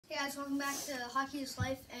guys, welcome back to Hockey is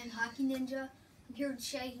Life and Hockey Ninja. I'm here with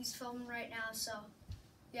Shay. He's filming right now, so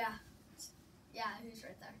yeah, he's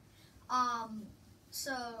right there.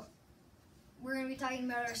 So we're gonna be talking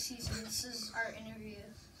about our season. This is our interview.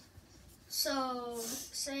 So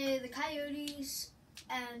say the Coyotes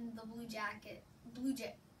and the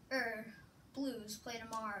Blues play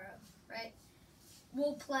tomorrow, right?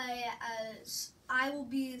 We'll play as I will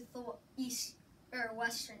be the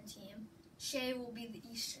Western team. Shay will be the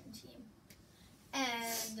Eastern team.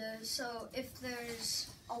 And so if there's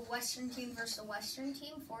a Western team versus a Western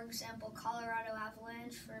team, for example, Colorado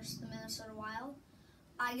Avalanche versus the Minnesota Wild,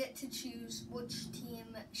 I get to choose which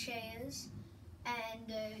team Shay is.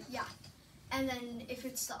 And and then if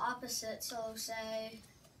it's the opposite, so say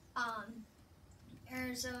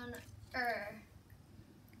Arizona or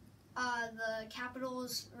the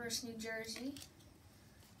Capitals versus New Jersey,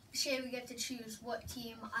 Shay would get to choose what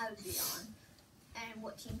team I would be on and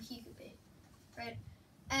what team he could be, right?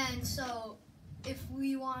 And so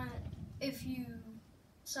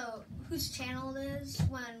whose channel it is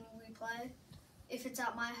when we play, if it's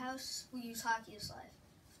at my house, we use Hockey is Life.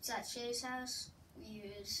 If it's at Shay's house, we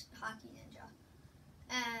use Hockey Ninja.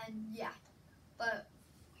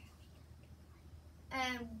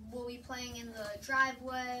 And we'll be playing in the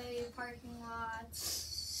driveway, parking lots,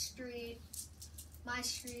 street, my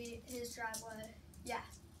street, his driveway. Yeah.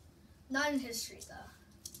 Not in his street though.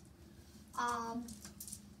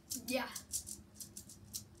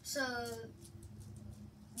 So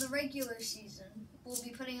the regular season, we'll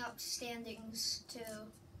be putting up standings too.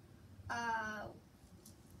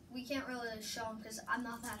 We can't really show them because I'm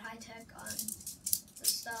not that high tech on this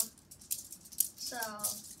stuff. So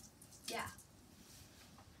yeah.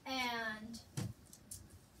 And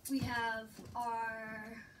we have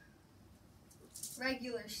our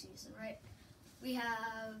regular season, right? We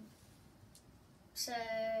have, say,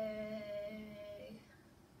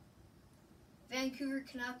 Vancouver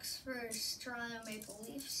Canucks versus Toronto Maple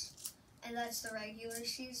Leafs, and that's the regular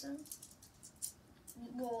season.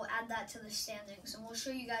 We'll add that to the standings, and we'll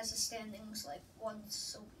show you guys the standings like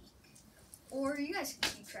once a week. Or you guys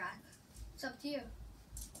can keep track. It's up to you.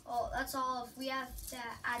 Well, that's all. If we have to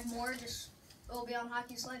add more, it'll be on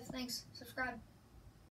Hockey's Life. Thanks. Subscribe.